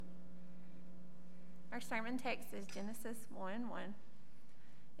Our sermon text is Genesis 1:1.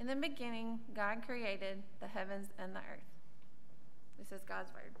 In the beginning, God created the heavens and the earth. This is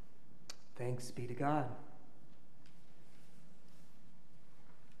God's word. Thanks be to God.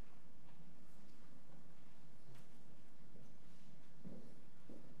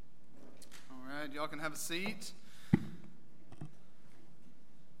 All right, y'all can have a seat.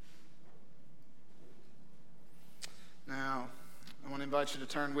 Now, I want to invite you to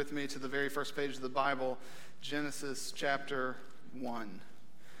turn with me to the very first page of the Bible, Genesis chapter 1.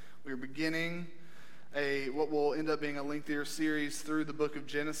 We're beginning what will end up being a lengthier series through the book of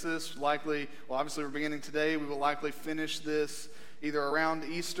Genesis. Obviously we're beginning today. We will likely finish this either around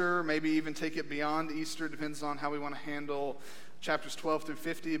Easter, maybe even take it beyond Easter, depends on how we want to handle chapters 12 through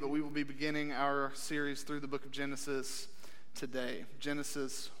 50, but we will be beginning our series through the book of Genesis today.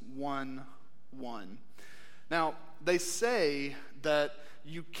 Genesis 1:1. Now, they say that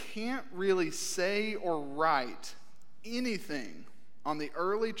you can't really say or write anything on the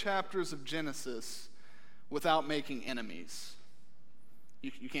early chapters of Genesis without making enemies.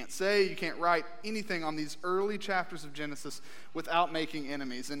 You can't say, you can't write anything on these early chapters of Genesis without making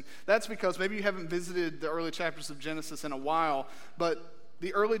enemies. And that's because maybe you haven't visited the early chapters of Genesis in a while, but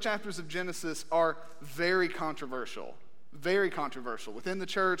the early chapters of Genesis are very controversial. Very controversial. Within the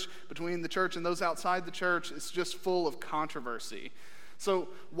church, between the church and those outside the church, it's just full of controversy. So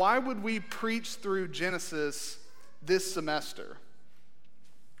why would we preach through Genesis this semester?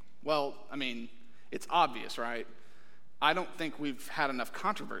 Well, I mean, it's obvious, right? I don't think we've had enough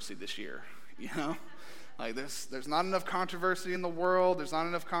controversy this year, you know? Like there's not enough controversy in the world. There's not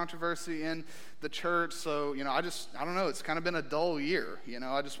enough controversy in the church. So, I don't know. It's kind of been a dull year.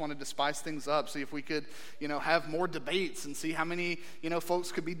 I just wanted to spice things up, see if we could, have more debates and see how many,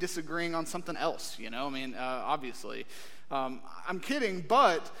 folks could be disagreeing on something else, obviously. I'm kidding,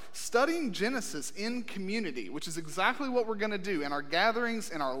 but studying Genesis in community, which is exactly what we're going to do in our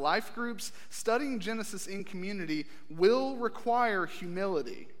gatherings, in our life groups, studying Genesis in community will require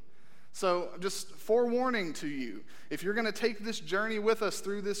humility. So just forewarning to you, if you're going to take this journey with us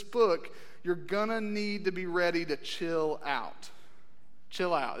through this book, you're going to need to be ready to chill out.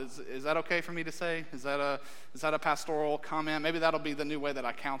 Chill out. Is that okay for me to say? Is that a pastoral comment? Maybe that'll be the new way that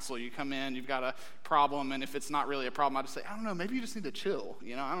I counsel. You come in, you've got a problem, and if it's not really a problem, I just say, I don't know, maybe you just need to chill.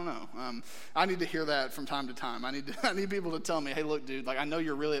 I don't know. I need to hear that from time to time. I need people to tell me, hey, look, dude, I know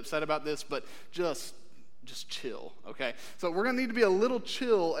you're really upset about this, but just chill, okay? So we're going to need to be a little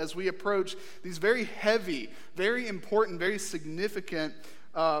chill as we approach these very heavy, very important, very significant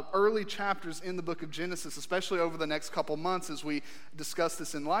early chapters in the book of Genesis, especially over the next couple months as we discuss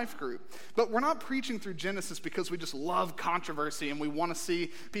this in life group. But we're not preaching through Genesis because we just love controversy and we want to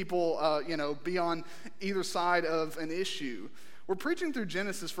see people, be on either side of an issue. We're preaching through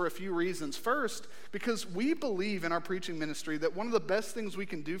Genesis for a few reasons. First, because we believe in our preaching ministry that one of the best things we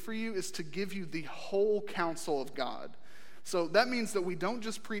can do for you is to give you the whole counsel of God. So that means that we don't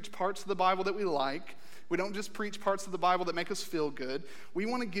just preach parts of the Bible that we like. We don't just preach parts of the Bible that make us feel good. We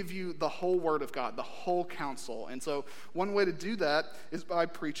want to give you the whole Word of God, the whole counsel. And so one way to do that is by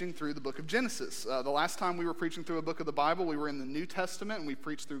preaching through the book of Genesis. The last time we were preaching through a book of the Bible, we were in the New Testament, and we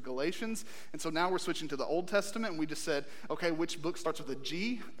preached through Galatians. And so now we're switching to the Old Testament, and we just said, okay, which book starts with a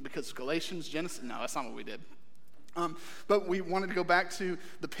G? Because Galatians, Genesis, no, that's not what we did. But we wanted to go back to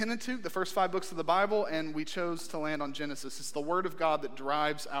the Pentateuch, the first 5 books of the Bible, and we chose to land on Genesis. It's the Word of God that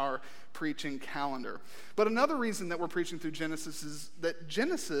drives our preaching calendar. But another reason that we're preaching through Genesis is that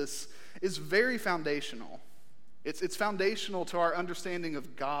Genesis is very foundational. It's foundational to our understanding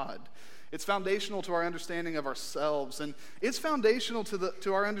of God. It's foundational to our understanding of ourselves, and it's foundational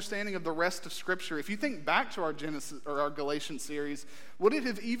to our understanding of the rest of Scripture. If you think back to our Genesis or our Galatians series, would it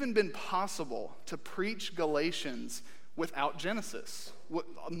have even been possible to preach Galatians without Genesis?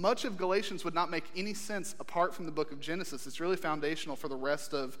 Much of Galatians would not make any sense apart from the book of Genesis. It's really foundational for the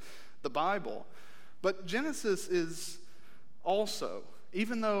rest of the Bible. But Genesis is also,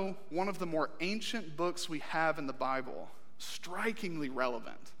 even though one of the more ancient books we have in the Bible, strikingly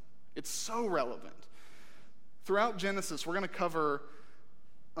relevant. It's so relevant. Throughout Genesis, we're going to cover,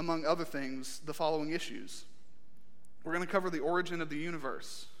 among other things, the following issues. We're going to cover the origin of the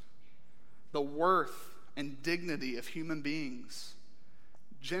universe, the worth and dignity of human beings,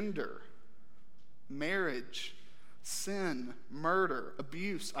 gender, marriage, sin, murder,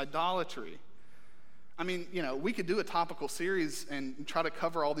 abuse, idolatry. I mean, we could do a topical series and try to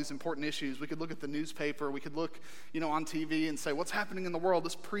cover all these important issues. We could look at the newspaper. We could look, on TV and say, what's happening in the world?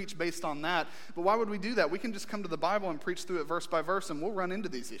 Let's preach based on that. But why would we do that? We can just come to the Bible and preach through it verse by verse, and we'll run into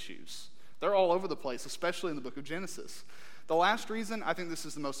these issues. They're all over the place, especially in the book of Genesis. The last reason, I think this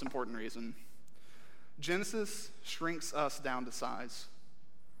is the most important reason. Genesis shrinks us down to size,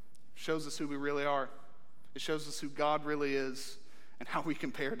 shows us who we really are. It shows us who God really is and how we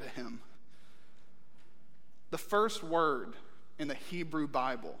compare to him. The first word in the Hebrew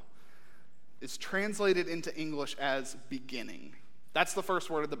Bible is translated into English as beginning. That's the first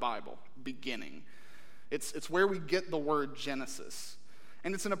word of the Bible, beginning. It's where we get the word Genesis.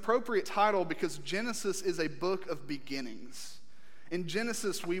 And it's an appropriate title because Genesis is a book of beginnings. In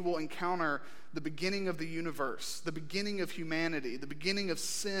Genesis, we will encounter the beginning of the universe, the beginning of humanity, the beginning of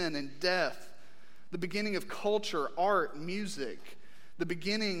sin and death, the beginning of culture, art, music, the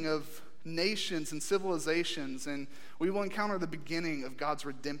beginning of nations and civilizations, and we will encounter the beginning of God's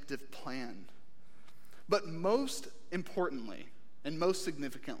redemptive plan. But most importantly, and most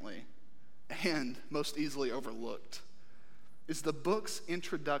significantly, and most easily overlooked, is the book's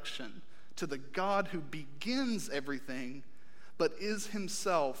introduction to the God who begins everything, but is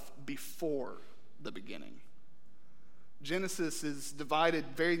himself before the beginning. Genesis is divided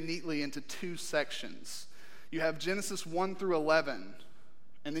very neatly into two sections. You have Genesis 1 through 11,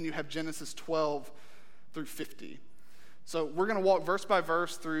 and then you have Genesis 12 through 50. So we're going to walk verse by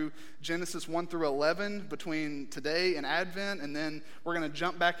verse through Genesis 1 through 11 between today and Advent, and then we're going to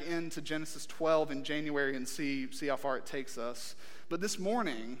jump back into Genesis 12 in January and see how far it takes us. But this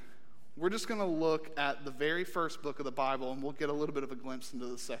morning, we're just going to look at the very first book of the Bible, and we'll get a little bit of a glimpse into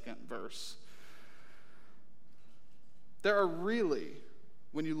the second verse. There are really,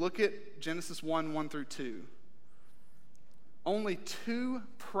 when you look at Genesis 1 through 2, only two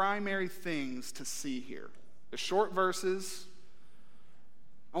primary things to see here. The short verses,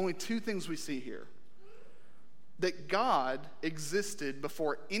 only two things we see here. That God existed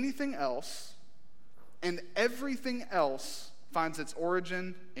before anything else, and everything else finds its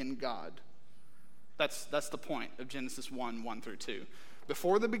origin in God. That's the point of Genesis 1 through 2.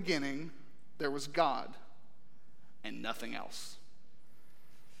 Before the beginning, there was God and nothing else.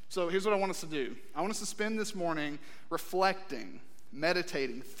 So here's what I want us to do. I want us to spend this morning reflecting,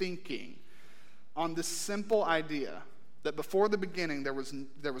 meditating, thinking on this simple idea that before the beginning there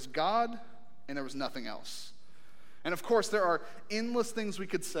was God and there was nothing else. And of course, there are endless things we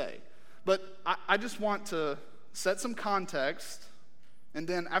could say, but I just want to set some context, and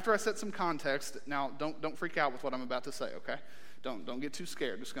then after I set some context, now don't freak out with what I'm about to say, okay? Don't get too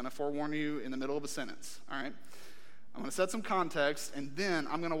scared. Just going to forewarn you in the middle of a sentence, all right? I'm going to set some context, and then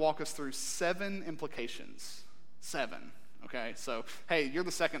I'm going to walk us through 7 implications. 7, okay? So, hey, you're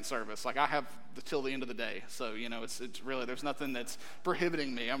the second service. Like, I have till the end of the day. So, it's really, there's nothing that's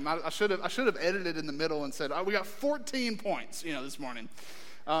prohibiting me. I should have edited in the middle and said, we got 14 points, this morning.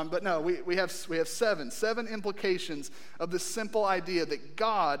 But no, we have 7 implications of this simple idea that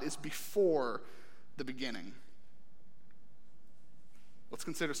God is before the beginning. Let's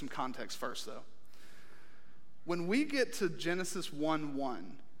consider some context first, though. When we get to Genesis 1:1,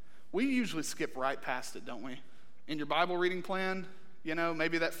 we usually skip right past it, don't we? In your Bible reading plan,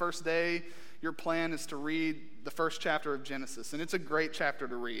 maybe that first day, your plan is to read the first chapter of Genesis. And it's a great chapter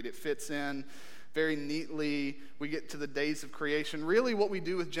to read. It fits in very neatly. We get to the days of creation. Really, what we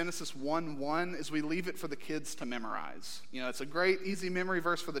do with Genesis 1:1 is we leave it for the kids to memorize. It's a great, easy memory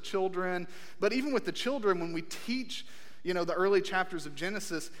verse for the children. But even with the children, when we teach the early chapters of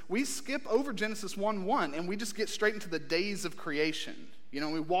Genesis, we skip over Genesis 1:1 and we just get straight into the days of creation.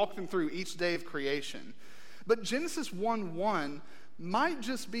 We walk them through each day of creation. But Genesis 1:1 might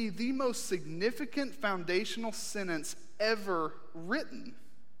just be the most significant foundational sentence ever written.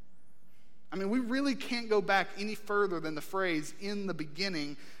 I mean, we really can't go back any further than the phrase, "In the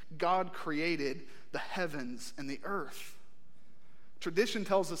beginning, God created the heavens and the earth." Tradition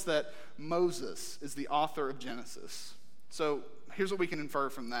tells us that Moses is the author of Genesis. So here's what we can infer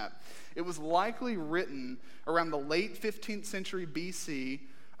from that. It was likely written around the late 15th century BC,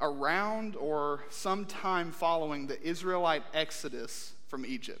 around or sometime following the Israelite exodus from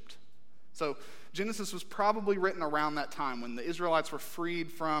Egypt. So Genesis was probably written around that time when the Israelites were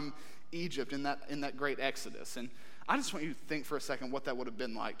freed from Egypt in that great exodus. And I just want you to think for a second what that would have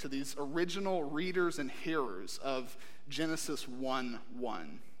been like to these original readers and hearers of Genesis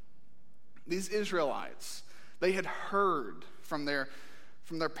 1:1. These Israelites, they had heard from their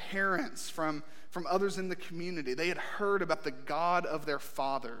parents, from others in the community. They had heard about the God of their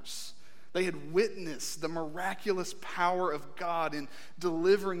fathers. They had witnessed the miraculous power of God in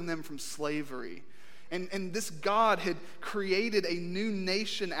delivering them from slavery. And this God had created a new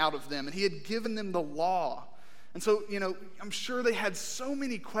nation out of them, and he had given them the law. And so, I'm sure they had so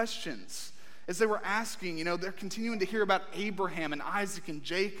many questions as they were asking. They're continuing to hear about Abraham and Isaac and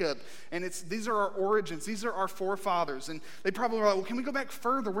Jacob, and these are our origins, these are our forefathers. And they probably were like, well, can we go back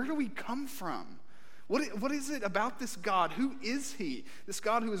further? Where do we come from? What is it about this God? Who is he? This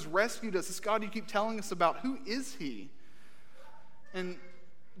God who has rescued us, this God you keep telling us about, who is he? And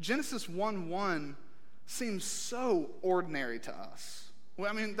Genesis 1:1 seems so ordinary to us. Well,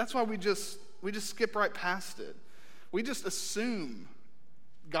 I mean, that's why we just skip right past it. We just assume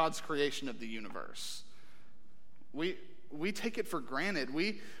God's creation of the universe. We take it for granted.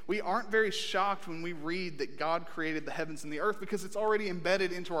 We aren't very shocked when we read that God created the heavens and the earth because it's already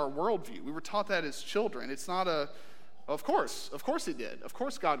embedded into our worldview. We were taught that as children. It's not of course he did. Of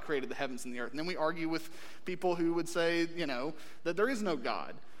course God created the heavens and the earth. And then we argue with people who would say, that there is no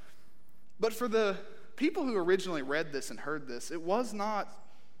God. But for the people who originally read this and heard this, it was not,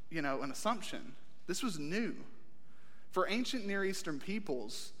 an assumption. This was new. For ancient Near Eastern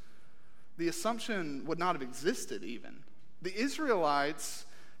peoples, the assumption would not have existed even. The Israelites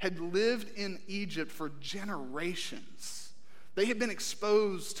had lived in Egypt for generations. They had been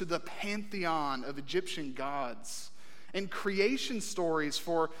exposed to the pantheon of Egyptian gods. And creation stories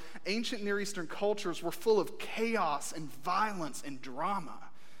for ancient Near Eastern cultures were full of chaos and violence and drama.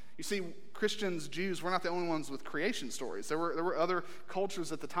 You see, Christians, Jews, we're not the only ones with creation stories. There were other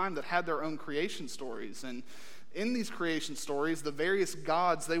cultures at the time that had their own creation stories. And in these creation stories, the various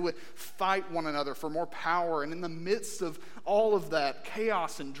gods, they would fight one another for more power. And in the midst of all of that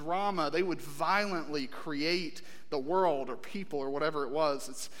chaos and drama, they would violently create the world or people or whatever it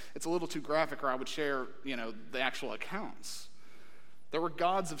was. It's a little too graphic, or I would share, the actual accounts. There were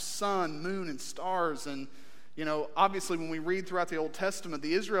gods of sun, moon, and stars. And, obviously when we read throughout the Old Testament,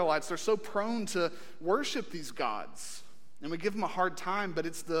 the Israelites, they're so prone to worship these gods. And we give them a hard time, but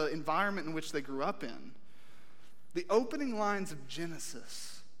it's the environment in which they grew up in. The opening lines of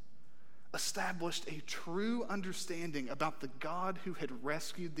Genesis established a true understanding about the God who had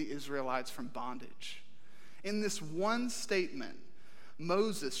rescued the Israelites from bondage. In this one statement,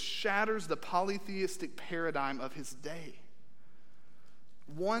 Moses shatters the polytheistic paradigm of his day.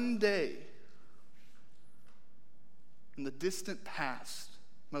 One day, in the distant past,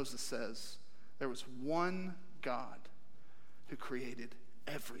 Moses says, there was one God who created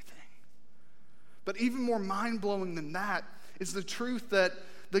everything. But even more mind-blowing than that is the truth that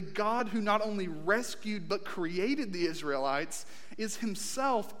the God who not only rescued but created the Israelites is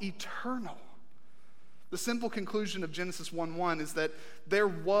himself eternal. The simple conclusion of Genesis 1:1 is that there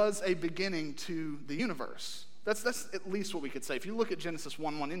was a beginning to the universe. That's at least what we could say. If you look at Genesis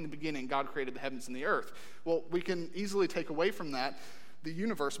 1:1, in the beginning, God created the heavens and the earth. Well, we can easily take away from that the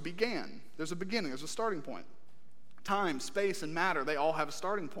universe began. There's a beginning. There's a starting point. Time, space, and matter, they all have a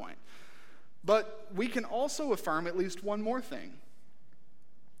starting point. But we can also affirm at least one more thing,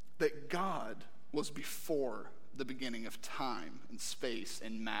 that God was before the beginning of time and space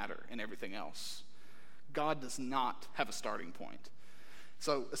and matter and everything else. God does not have a starting point.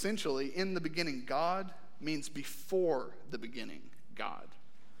 So essentially, in the beginning, God means before the beginning, God.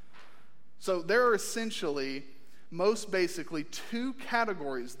 So there are essentially, most basically, two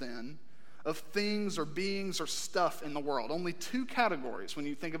categories then of things or beings or stuff in the world. Only two categories when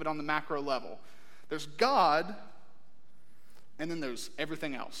you think of it on the macro level. There's God, and then there's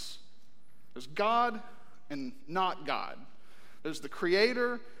everything else. There's God and not God. There's the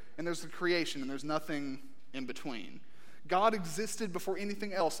creator, and there's the creation, and there's nothing in between. God existed before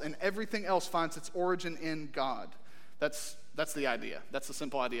anything else, and everything else finds its origin in God. That's the idea. That's the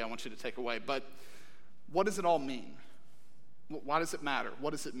simple idea I want you to take away. But what does it all mean? Why does it matter?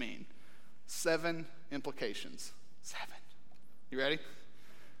 What does it mean? 7 implications. 7. You ready?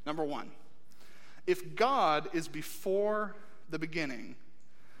 Number 1. If God is before the beginning,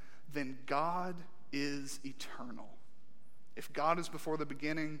 then God is eternal. If God is before the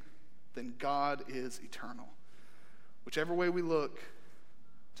beginning, then God is eternal. Whichever way we look,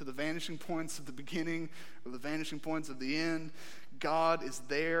 to the vanishing points of the beginning or the vanishing points of the end, God is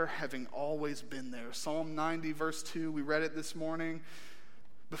there, having always been there. Psalm 90, verse 2, we read it this morning.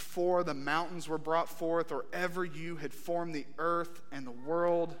 Before the mountains were brought forth, or ever you had formed the earth and the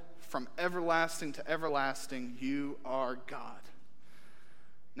world, from everlasting to everlasting, you are God.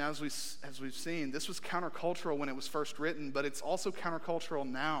 Now, as we've seen, this was countercultural when it was first written, but it's also countercultural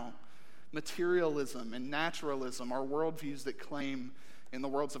now. Materialism and naturalism are worldviews that claim, in the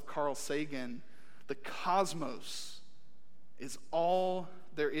words of Carl Sagan, the cosmos is all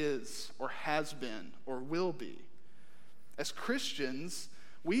there is, or has been, or will be. As Christians,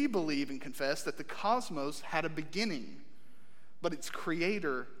 we believe and confess that the cosmos had a beginning, but its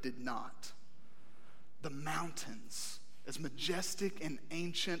creator did not. The mountains, as majestic and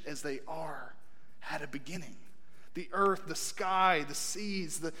ancient as they are, had a beginning. The earth, the sky, the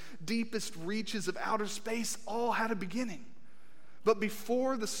seas, the deepest reaches of outer space all had a beginning. But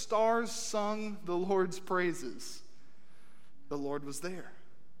before the stars sung the Lord's praises, the Lord was there.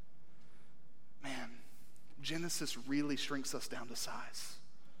 Man, Genesis really shrinks us down to size.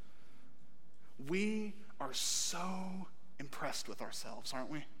 We are so impressed with ourselves, aren't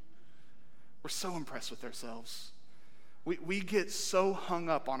we? We're so impressed with ourselves. We get so hung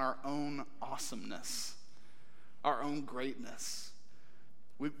up on our own awesomeness, our own greatness.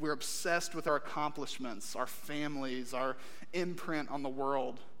 We're obsessed with our accomplishments, our families, our imprint on the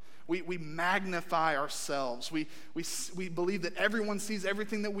world. We magnify ourselves. We believe that everyone sees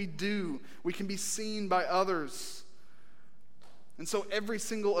everything that we do. We can be seen by others. And so every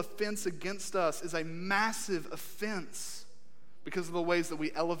single offense against us is a massive offense because of the ways that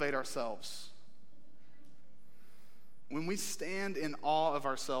we elevate ourselves. When we stand in awe of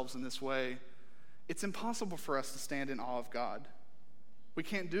ourselves in this way, it's impossible for us to stand in awe of God. We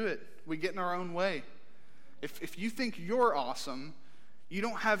can't do it. We get in our own way. If you think you're awesome, you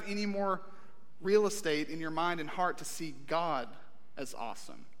don't have any more real estate in your mind and heart to see God as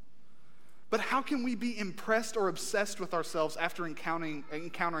awesome. But how can we be impressed or obsessed with ourselves after encountering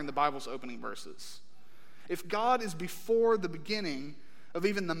the Bible's opening verses? If God is before the beginning of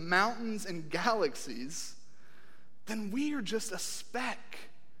even the mountains and galaxies, then we are just a speck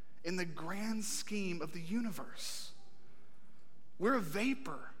in the grand scheme of the universe. We're a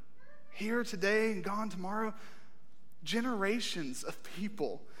vapor, here today and gone tomorrow. Generations of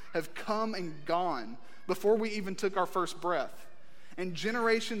people have come and gone before we even took our first breath. And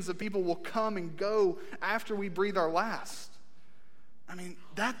generations of people will come and go after we breathe our last. I mean,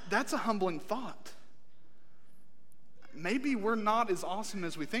 that's a humbling thought. Maybe we're not as awesome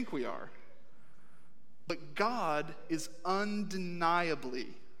as we think we are. But God is undeniably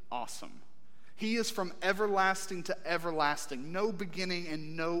awesome. He is from everlasting to everlasting, no beginning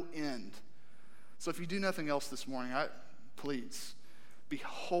and no end. So if you do nothing else this morning, please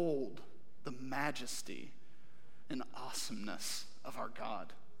behold the majesty and awesomeness of our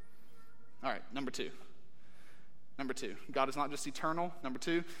God. All right, number two, God is not just eternal. Number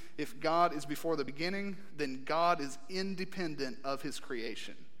two, if God is before the beginning, then God is independent of his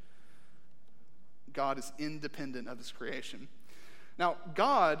creation. God is independent of his creation. Now,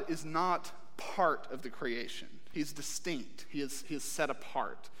 God is not part of the creation. He's distinct. He is set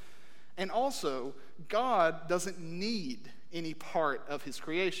apart. And also, God doesn't need any part of his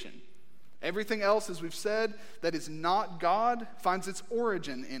creation. Everything else, as we've said, that is not God finds its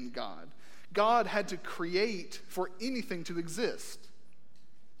origin in God. God had to create for anything to exist.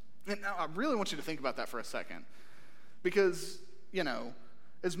 And I really want you to think about that for a second. Because,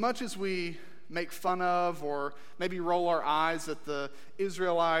 as much as we make fun of or maybe roll our eyes at the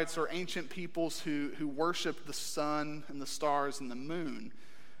Israelites or ancient peoples who worshiped the sun and the stars and the moon,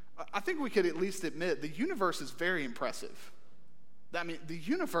 I think we could at least admit the universe is very impressive. I mean, the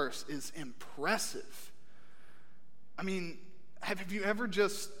universe is impressive. I mean, have you ever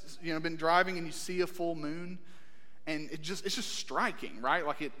just, been driving and you see a full moon? And it's just striking, right?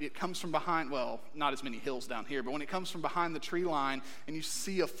 Like it comes from behind, well, not as many hills down here, but when it comes from behind the tree line and you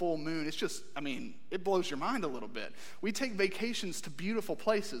see a full moon, it's just, it blows your mind a little bit. We take vacations to beautiful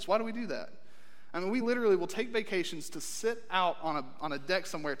places. Why do we do that? We literally will take vacations to sit out on a deck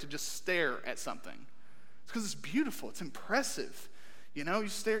somewhere to just stare at something. It's because it's beautiful. It's impressive. You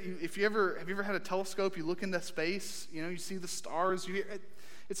stare. Have you ever had a telescope? You look into space. You see the stars.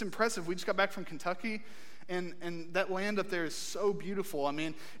 It's impressive. We just got back from Kentucky. And that land up there is so beautiful.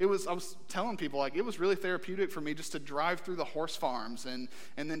 I was telling people, it was really therapeutic for me just to drive through the horse farms and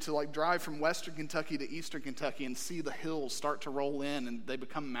then to drive from western Kentucky to eastern Kentucky and see the hills start to roll in and they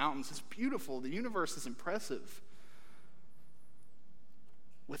become mountains. It's beautiful. The universe is impressive.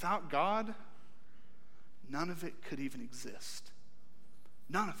 Without God, none of it could even exist.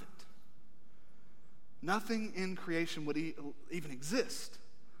 None of it. Nothing in creation would even exist,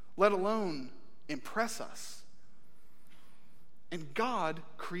 let alone impress us. And God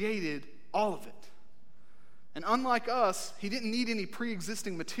created all of it. And unlike us, he didn't need any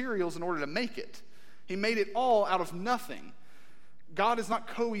pre-existing materials in order to make it. He made it all out of nothing. God is not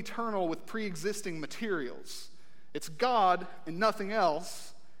co-eternal with pre-existing materials. It's God and nothing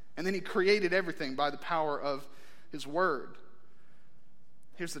else, and then he created everything by the power of his word.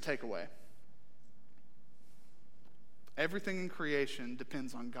 Here's the takeaway. Everything in creation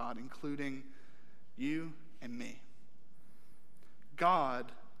depends on God, including you and me.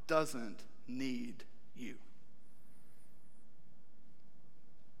 God doesn't need you.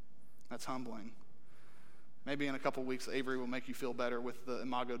 That's humbling. Maybe in a couple weeks, Avery will make you feel better with the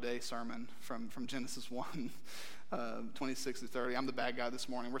Imago Dei sermon from Genesis 1, 26 to 30. I'm the bad guy this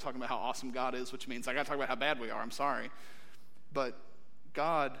morning. We're talking about how awesome God is, which means I got to talk about how bad we are. I'm sorry. But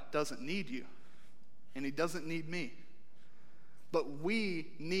God doesn't need you, and he doesn't need me. But we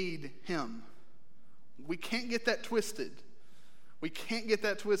need him. We can't get that twisted. We can't get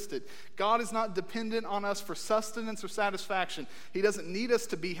that twisted. God is not dependent on us for sustenance or satisfaction. He doesn't need us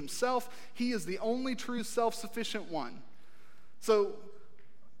to be himself. He is the only true self-sufficient one. So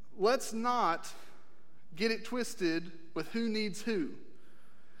let's not get it twisted with who needs who.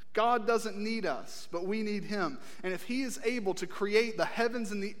 God doesn't need us, but we need him. And if he is able to create the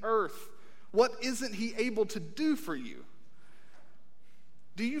heavens and the earth, what isn't he able to do for you?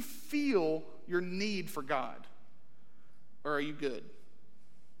 Do you feel your need for God? Or are you good?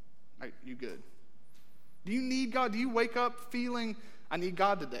 Are you good? Do you need God? Do you wake up feeling, I need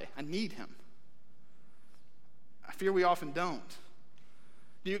God today. I need him. I fear we often don't.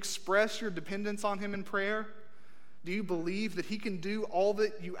 Do you express your dependence on him in prayer? Do you believe that he can do all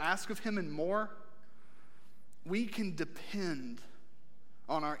that you ask of him and more? We can depend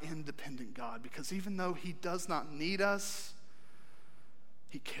on our independent God because even though he does not need us,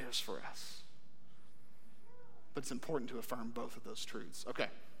 he cares for us. But it's important to affirm both of those truths. Okay,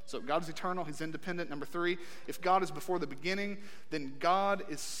 so God is eternal, he's independent. Number 3, if God is before the beginning, then God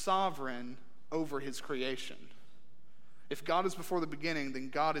is sovereign over his creation. If God is before the beginning, then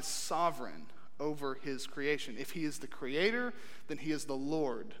God is sovereign over his creation. If he is the creator, then he is the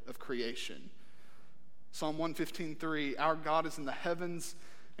Lord of creation. Psalm 115:3, our God is in the heavens,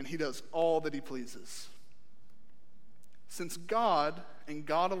 and he does all that he pleases. Since God and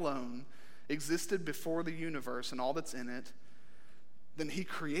God alone existed before the universe and all that's in it, then he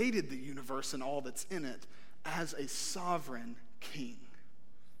created the universe and all that's in it as a sovereign king.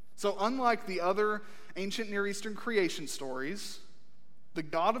 So unlike the other ancient Near Eastern creation stories, the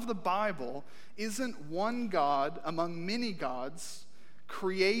God of the Bible isn't one God among many gods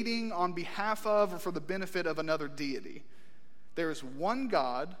creating on behalf of or for the benefit of another deity. There is one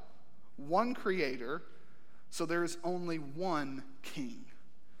God, one creator, so there is only one king.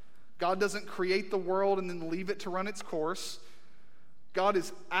 God doesn't create the world and then leave it to run its course. God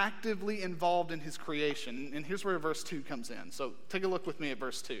is actively involved in his creation. And here's where verse 2 comes in. So take a look with me at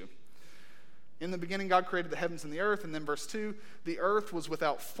verse 2. In the beginning, God created the heavens and the earth. And then verse 2, the earth was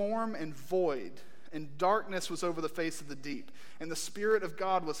without form and void, and darkness was over the face of the deep. And the Spirit of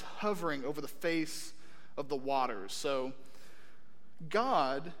God was hovering over the face of the waters. So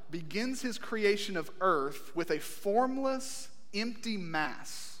God begins his creation of earth with a formless, empty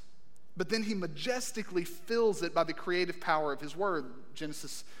mass. But then he majestically fills it by the creative power of his word,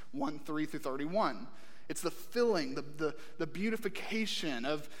 Genesis 1:3-31. It's the filling, the beautification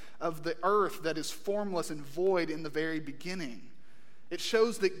of the earth that is formless and void in the very beginning. It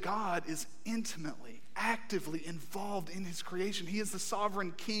shows that God is intimately, actively involved in his creation. He is the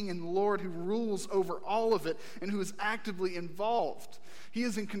sovereign king and Lord who rules over all of it and who is actively involved. He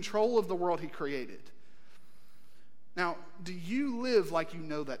is in control of the world he created. Now, do you live like you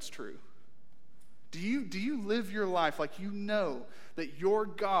know that's true? Do you live your life like you know that your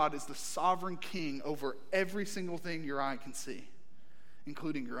God is the sovereign king over every single thing your eye can see,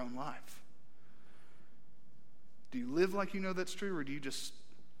 including your own life? Do you live like you know that's true, or do you just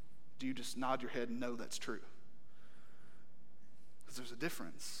nod your head and know that's true? Because there's a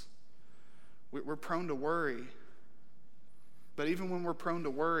difference. We're prone to worry. But even when we're prone to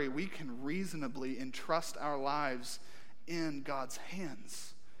worry, we can reasonably entrust our lives in God's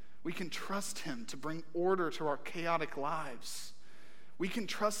hands. We can trust him to bring order to our chaotic lives. We can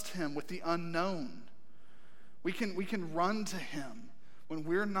trust him with the unknown. We can run to him when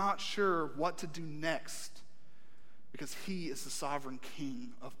we're not sure what to do next, because he is the sovereign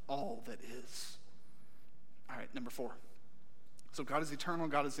king of all that is. All right, number 4. So God is eternal,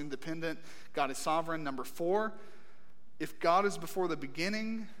 God is independent, God is sovereign. Number 4, if God is before the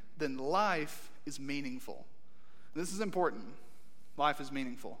beginning, then life is meaningful. This is important. Life is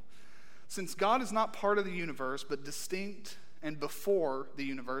meaningful. Since God is not part of the universe, but distinct and before the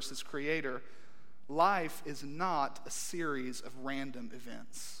universe as creator, life is not a series of random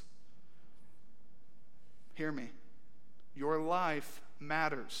events. Hear me. Your life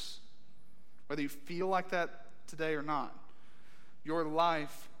matters. Whether you feel like that today or not, your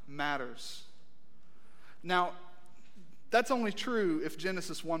life matters. Now, that's only true if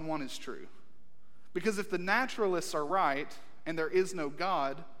Genesis 1:1 is true. Because if the naturalists are right and there is no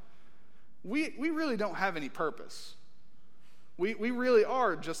God, we really don't have any purpose. We really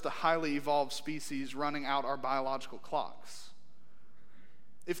are just a highly evolved species running out our biological clocks.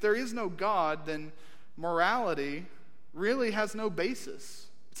 If there is no God, then morality really has no basis.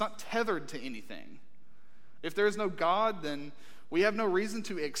 It's not tethered to anything. If there is no God, then we have no reason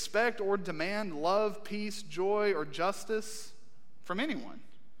to expect or demand love, peace, joy, or justice. from anyone.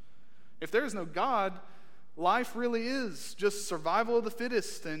 If there is no God, life really is just survival of the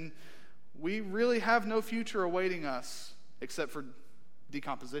fittest, and we really have no future awaiting us except for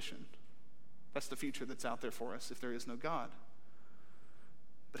decomposition. That's the future that's out there for us if there is no God.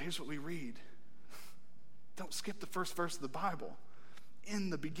 But here's what we read. Don't skip the first verse of the Bible. In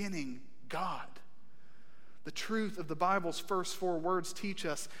the beginning, God. The truth of the Bible's first 4 words teach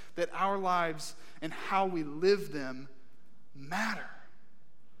us that our lives and how we live them matter.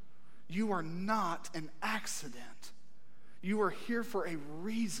 You are not an accident. You are here for a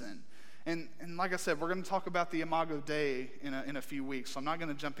reason. And like I said, we're going to talk about the Imago Dei in a few weeks, so I'm not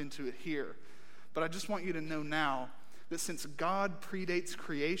going to jump into it here. But I just want you to know now that since God predates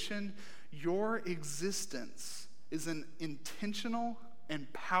creation, your existence is an intentional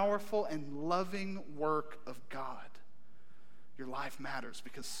and powerful and loving work of God. Your life matters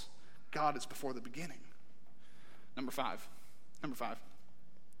because God is before the beginning. Number five.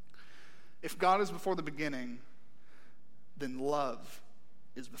 If God is before the beginning, then love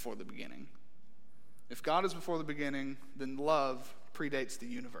is before the beginning. If God is before the beginning, then love predates the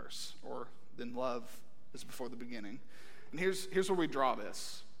universe, or then love is before the beginning. And here's where we draw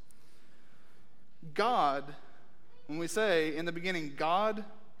this. God, when we say in the beginning God,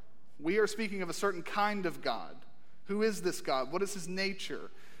 we are speaking of a certain kind of God. Who is this God? What is his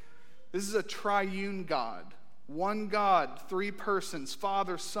nature? This is a triune God. One God, 3 persons,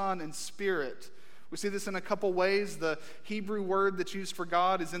 Father, Son, and Spirit. We see this in a couple ways. The Hebrew word that's used for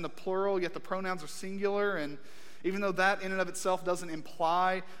God is in the plural, yet the pronouns are singular. And even though that in and of itself doesn't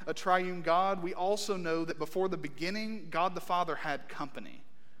imply a triune God, we also know that before the beginning, God the Father had company.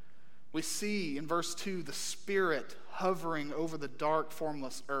 We see in verse 2 the Spirit hovering over the dark,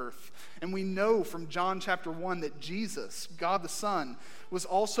 formless earth. And we know from John chapter 1 that Jesus, God the Son, was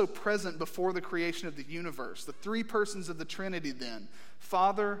also present before the creation of the universe. The 3 persons of the Trinity then,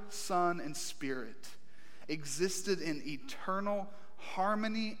 Father, Son, and Spirit, existed in eternal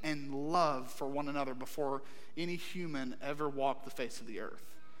harmony and love for one another before any human ever walked the face of the earth.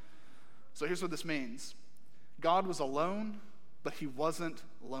 So here's what this means. God was alone, but he wasn't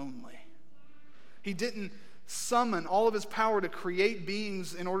lonely. He didn't summon all of his power to create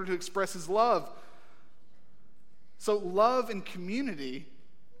beings in order to express his love. So love and community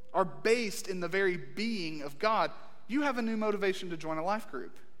are based in the very being of God. You have a new motivation to join a life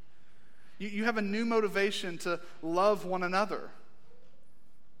group. You have a new motivation to love one another.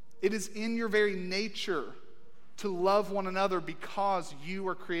 It is in your very nature to love one another because you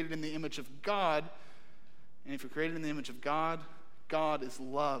are created in the image of God. And if you're created in the image of God, God is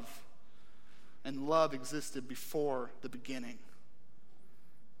love. And love existed before the beginning.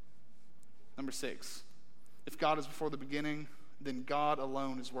 Number 6. If God is before the beginning, then God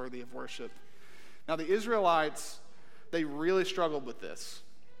alone is worthy of worship. Now the Israelites, they really struggled with this.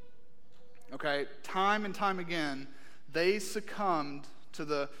 Okay, time and time again, they succumbed to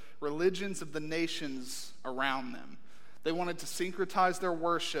the religions of the nations around them. They wanted to syncretize their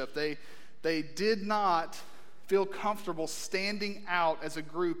worship. They did not feel comfortable standing out as a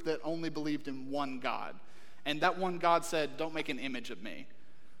group that only believed in one God. And that one God said, don't make an image of me.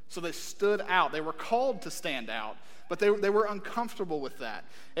 So they stood out. They were called to stand out, but they were uncomfortable with that.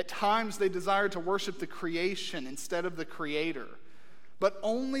 At times they desired to worship the creation instead of the Creator. But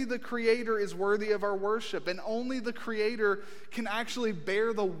only the Creator is worthy of our worship, and only the Creator can actually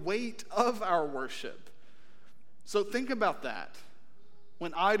bear the weight of our worship. So think about that.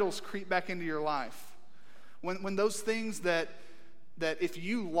 When idols creep back into your life, when those things that if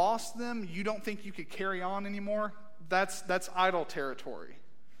you lost them, you don't think you could carry on anymore, that's idol territory.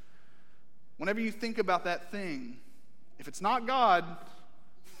 Whenever you think about that thing, if it's not God,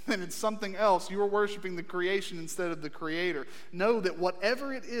 then it's something else. You are worshiping the creation instead of the Creator. Know that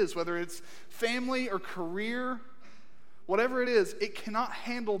whatever it is, whether it's family or career, whatever it is, it cannot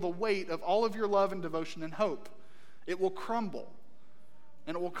handle the weight of all of your love and devotion and hope. It will crumble,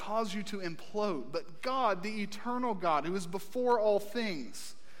 and it will cause you to implode. But God, the eternal God, who is before all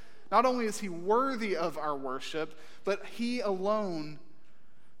things, not only is he worthy of our worship, but he alone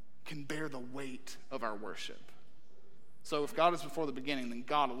can bear the weight of our worship. So if God is before the beginning, then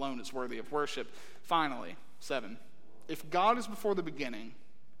God alone is worthy of worship. Finally, 7. If God is before the beginning,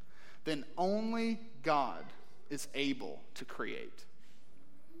 then only God is able to create.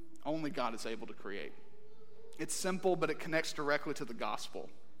 Only God is able to create. It's simple, but it connects directly to the gospel.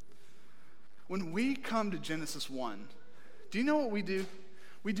 When we come to Genesis 1, do you know what we do?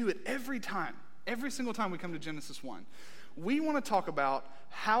 We do it every time. Every single time we come to Genesis 1. We want to talk about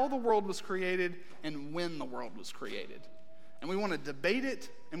how the world was created and when the world was created. And we want to debate it,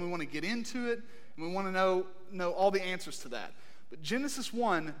 and we want to get into it, and we want to know all the answers to that. But Genesis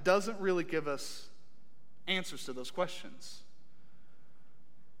 1 doesn't really give us answers to those questions.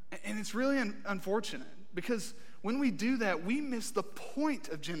 And it's really unfortunate, because when we do that, we miss the point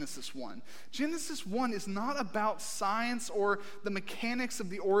of Genesis 1. Genesis 1 is not about science or the mechanics of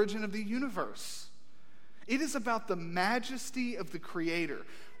the origin of the universe. It is about the majesty of the Creator.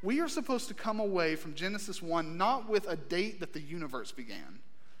 We are supposed to come away from Genesis 1 not with a date that the universe began.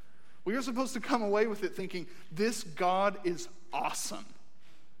 We are supposed to come away with it thinking, this God is awesome.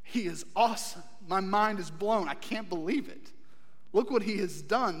 He is awesome. My mind is blown. I can't believe it. Look what he has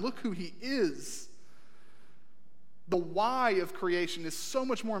done. Look who he is. The why of creation is so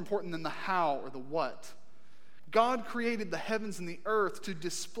much more important than the how or the what. God created the heavens and the earth to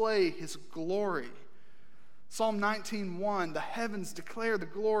display his glory. Psalm 19:1, the heavens declare the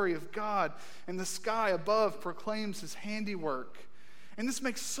glory of God, and the sky above proclaims his handiwork. And this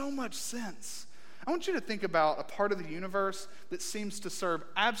makes so much sense. I want you to think about a part of the universe that seems to serve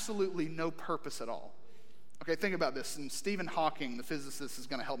absolutely no purpose at all. Okay, think about this. And Stephen Hawking, the physicist, is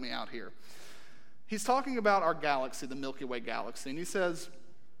going to help me out here. He's talking about our galaxy, the Milky Way galaxy, and he says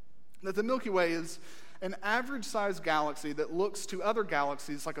that the Milky Way is an average-sized galaxy that looks to other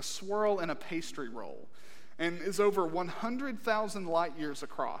galaxies like a swirl in a pastry roll and is over 100,000 light years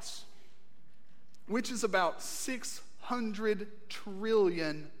across, which is about 600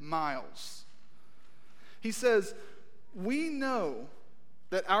 trillion miles. He says, we know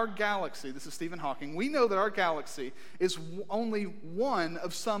that our galaxy, this is Stephen Hawking, we know that our galaxy is only one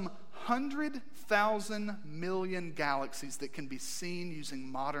of some 100,000 million galaxies that can be seen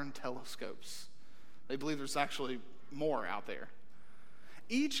using modern telescopes. They believe there's actually more out there.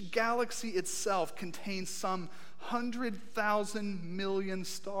 Each galaxy itself contains some 100,000 million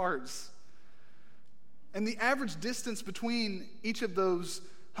stars. And the average distance between each of those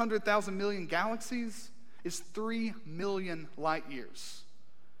 100,000 million galaxies is 3 million light years.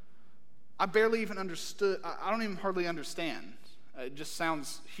 I barely even understood, I don't even hardly understand. It just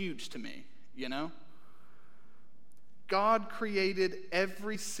sounds huge to me, you know? God created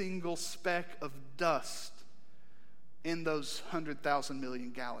every single speck of dust in those 100,000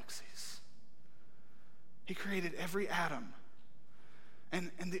 million galaxies. He created every atom.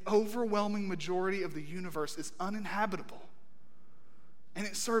 And the overwhelming majority of the universe is uninhabitable. And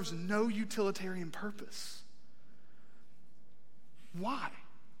it serves no utilitarian purpose. Why?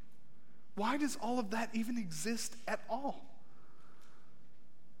 Why does all of that even exist at all?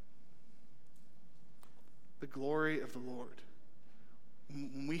 The glory of the Lord.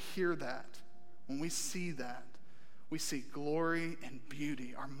 When we hear that, when we see that, we see glory and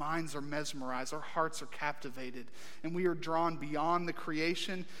beauty. Our minds are mesmerized. Our hearts are captivated. And we are drawn beyond the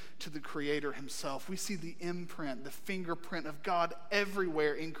creation to the Creator himself. We see the imprint, the fingerprint of God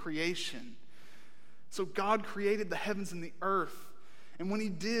everywhere in creation. So God created the heavens and the earth. And when he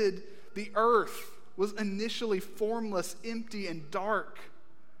did, the earth was initially formless, empty, and dark.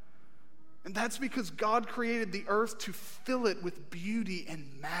 And that's because God created the earth to fill it with beauty and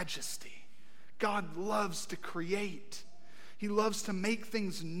majesty. God loves to create. He loves to make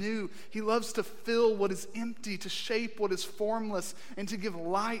things new. He loves to fill what is empty, to shape what is formless, and to give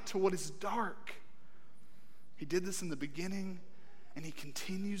light to what is dark. He did this in the beginning, and he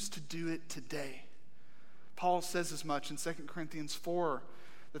continues to do it today. Paul says as much in 2 Corinthians 4,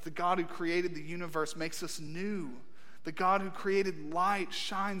 that the God who created the universe makes us new. The God who created light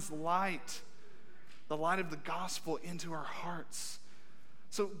shines light, the light of the gospel, into our hearts.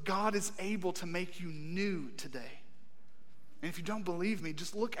 So God is able to make you new today. And if you don't believe me,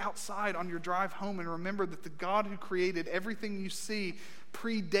 just look outside on your drive home and remember that the God who created everything you see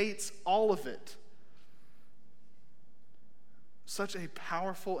predates all of it. Such a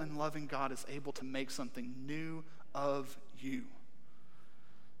powerful and loving God is able to make something new of you.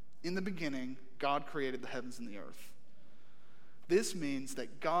 In the beginning, God created the heavens and the earth. This means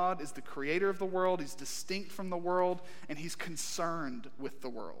that God is the creator of the world, he's distinct from the world, and he's concerned with the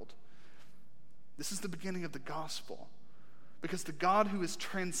world. This is the beginning of the gospel. Because the God who is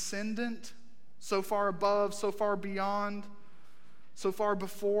transcendent, so far above, so far beyond, so far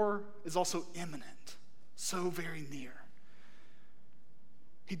before, is also immanent, so very near.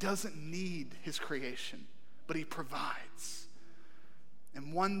 He doesn't need his creation, but he provides.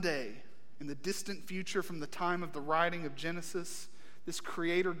 And one day, in the distant future from the time of the writing of Genesis, this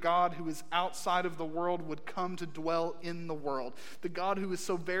creator God who is outside of the world would come to dwell in the world. The God who is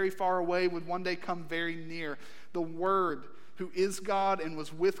so very far away would one day come very near. The Word, who is God and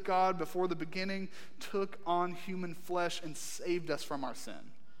was with God before the beginning, took on human flesh and saved us from our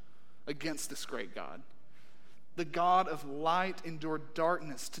sin against this great God. The God of light endured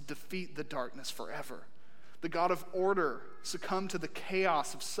darkness to defeat the darkness forever. The God of order succumbed to the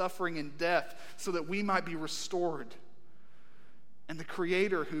chaos of suffering and death so that we might be restored. And the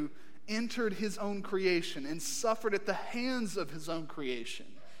Creator who entered his own creation and suffered at the hands of his own creation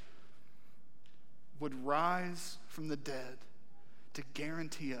would rise from the dead to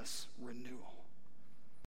guarantee us renewal.